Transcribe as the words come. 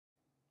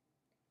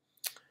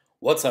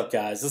What's up,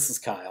 guys? This is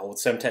Kyle with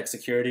Semtech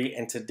Security,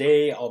 and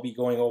today I'll be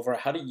going over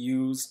how to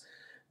use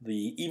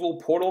the Evil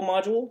Portal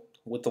module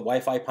with the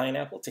Wi-Fi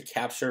Pineapple to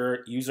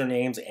capture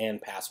usernames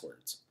and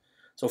passwords.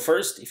 So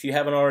first, if you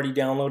haven't already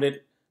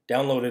downloaded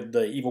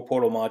the Evil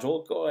Portal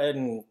module, go ahead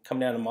and come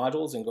down to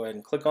Modules and go ahead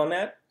and click on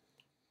that.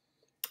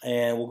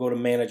 And we'll go to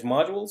Manage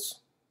Modules.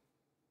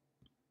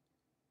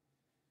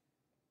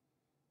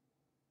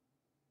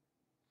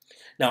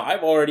 Now,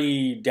 I've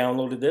already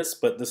downloaded this,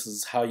 but this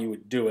is how you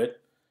would do it.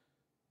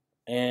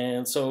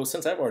 And so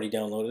since I've already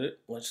downloaded it,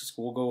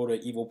 we'll go to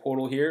Evil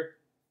Portal here.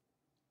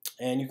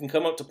 And you can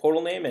come up to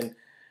portal name and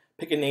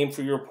pick a name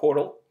for your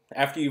portal.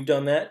 After you've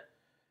done that,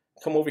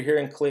 come over here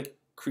and click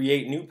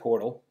Create New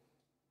Portal.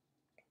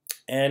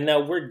 And now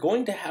we're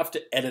going to have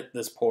to edit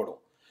this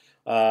portal.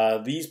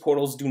 These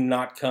portals do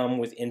not come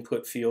with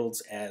input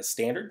fields as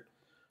standard.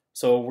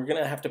 So we're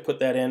going to have to put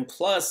that in.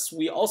 Plus,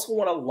 we also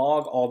want to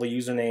log all the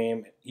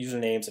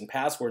usernames and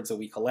passwords that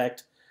we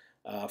collect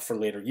for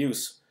later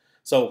use.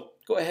 So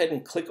go ahead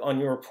and click on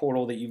your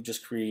portal that you've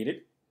just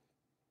created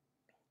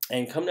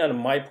and come down to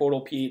My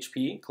Portal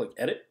PHP, click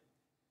Edit.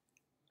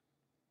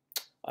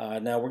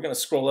 Now we're going to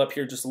scroll up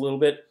here just a little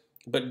bit,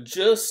 but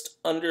just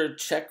under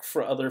Check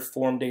for Other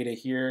Form Data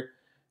here,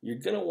 you're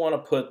going to want to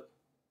put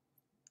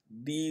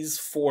these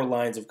 4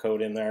 lines of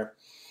code in there.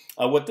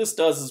 What this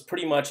does is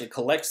pretty much it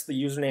collects the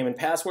username and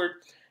password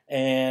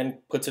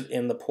and puts it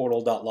in the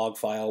portal.log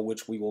file,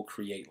 which we will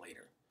create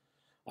later.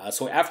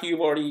 So after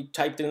you've already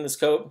typed in this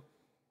code,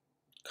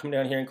 come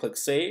down here and click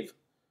Save.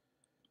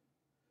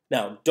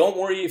 Now, don't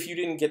worry if you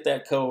didn't get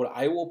that code.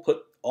 I will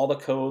put all the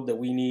code that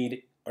we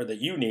need or that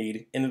you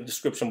need in the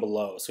description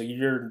below, so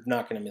you're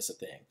not going to miss a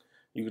thing.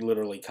 You can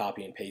literally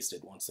copy and paste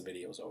it once the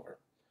video is over.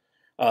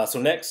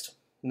 So next,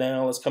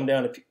 now let's come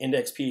down to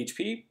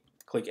index.php,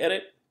 click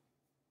Edit,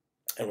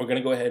 and we're going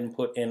to go ahead and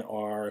put in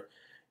our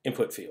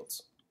input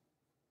fields.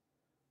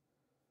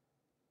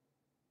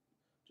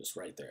 Just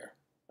right there.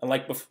 And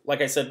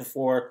like I said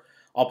before,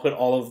 I'll put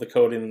all of the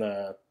code in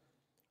the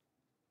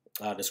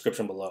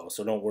description below,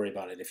 so don't worry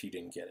about it if you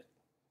didn't get it.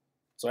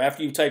 So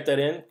after you type that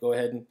in, go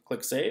ahead and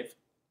click Save.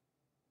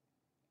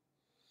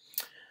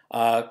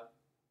 Now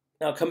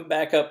come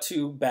back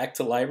to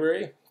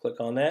Library,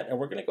 click on that, and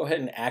we're going to go ahead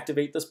and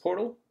activate this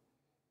portal.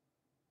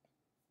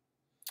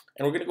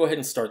 And we're going to go ahead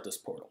and start this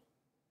portal.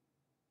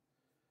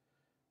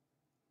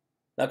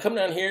 Now come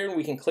down here and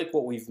we can click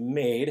what we've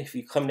made. If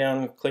you come down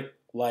and click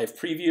Live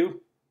Preview,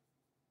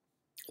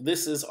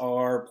 this is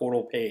our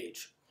portal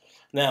page.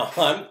 Now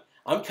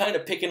I'm kind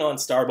of picking on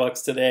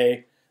Starbucks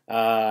today.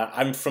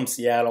 I'm from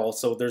Seattle,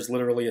 so there's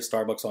literally a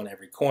Starbucks on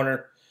every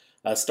corner.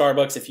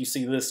 Starbucks, if you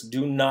see this,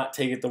 do not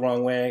take it the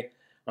wrong way.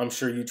 I'm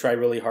sure you try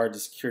really hard to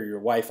secure your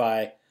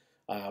Wi-Fi.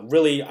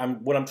 Really,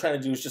 what I'm trying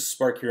to do is just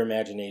spark your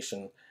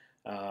imagination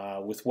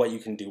with what you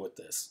can do with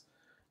this.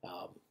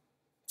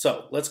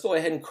 So let's go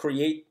ahead and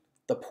create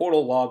the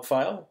portal log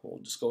file. We'll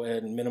just go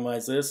ahead and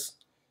minimize this.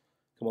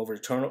 Come over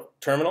to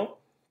Terminal,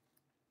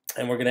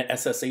 and we're going to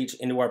SSH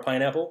into our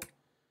Pineapple.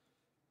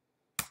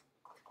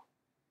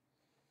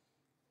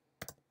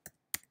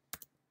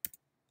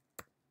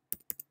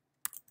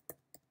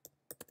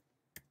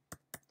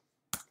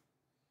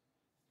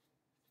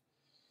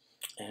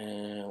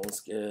 And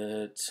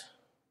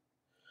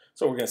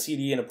so we're going to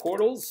CD into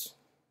portals.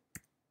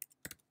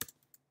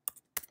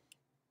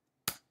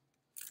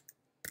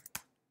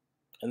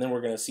 And then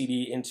we're going to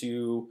CD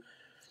into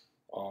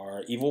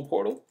our Evil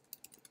Portal.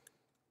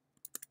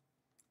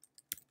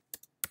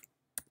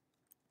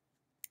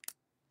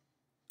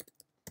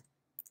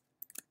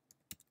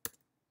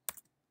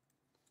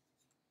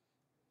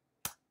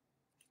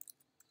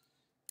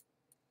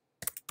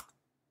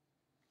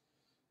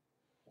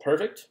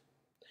 Perfect.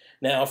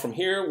 Now from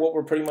here, what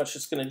we're pretty much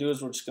just going to do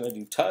is we're just going to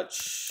do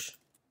touch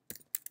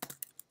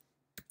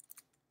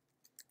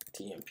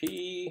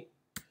TMP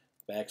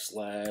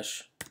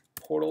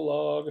 / portal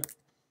log.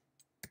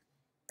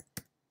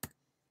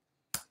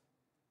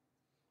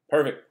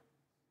 Perfect.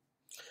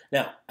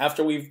 Now,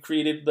 after we've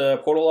created the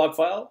portal log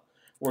file,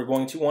 we're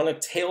going to want to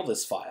tail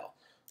this file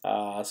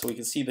so we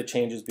can see the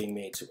changes being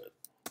made to it.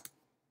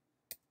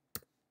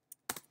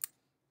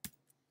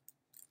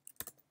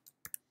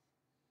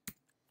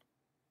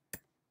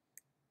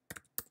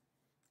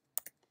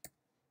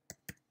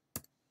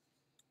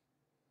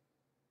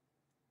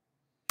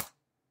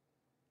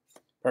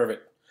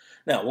 Perfect.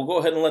 Now, we'll go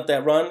ahead and let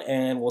that run,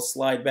 and we'll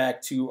slide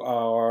back to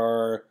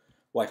our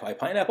Wi-Fi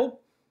Pineapple.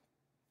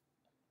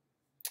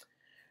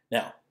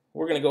 Now,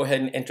 we're going to go ahead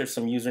and enter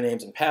some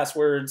usernames and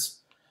passwords.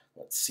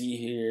 Let's see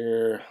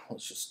here.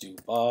 Let's just do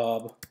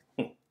Bob.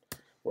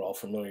 We're all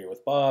familiar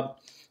with Bob.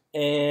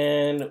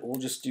 And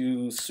we'll just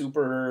do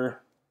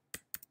super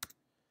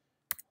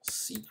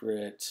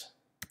secret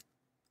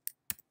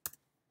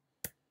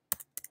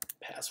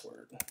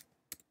password.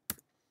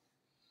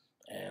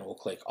 And we'll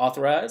click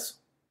Authorize.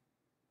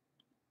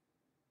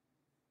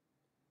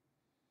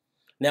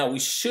 Now, we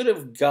should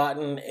have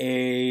gotten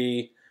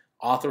a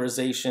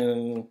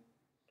authorization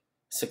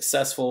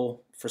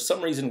successful. For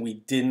some reason, we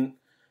didn't.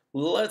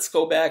 Let's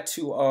go back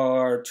to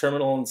our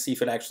terminal and see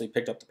if it actually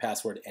picked up the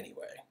password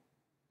anyway.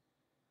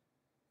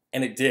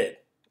 And it did,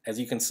 as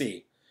you can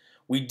see.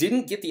 We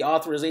didn't get the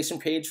authorization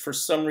page for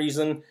some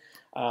reason.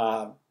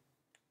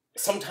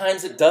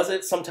 Sometimes it does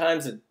it,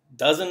 sometimes it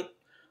doesn't.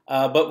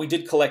 But we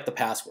did collect the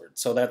password,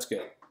 so that's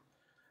good.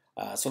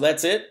 So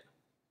that's it.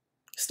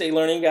 Stay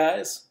learning,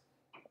 guys.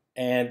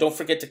 And don't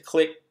forget to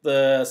click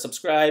the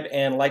subscribe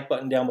and like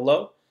button down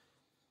below.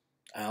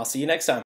 I'll see you next time.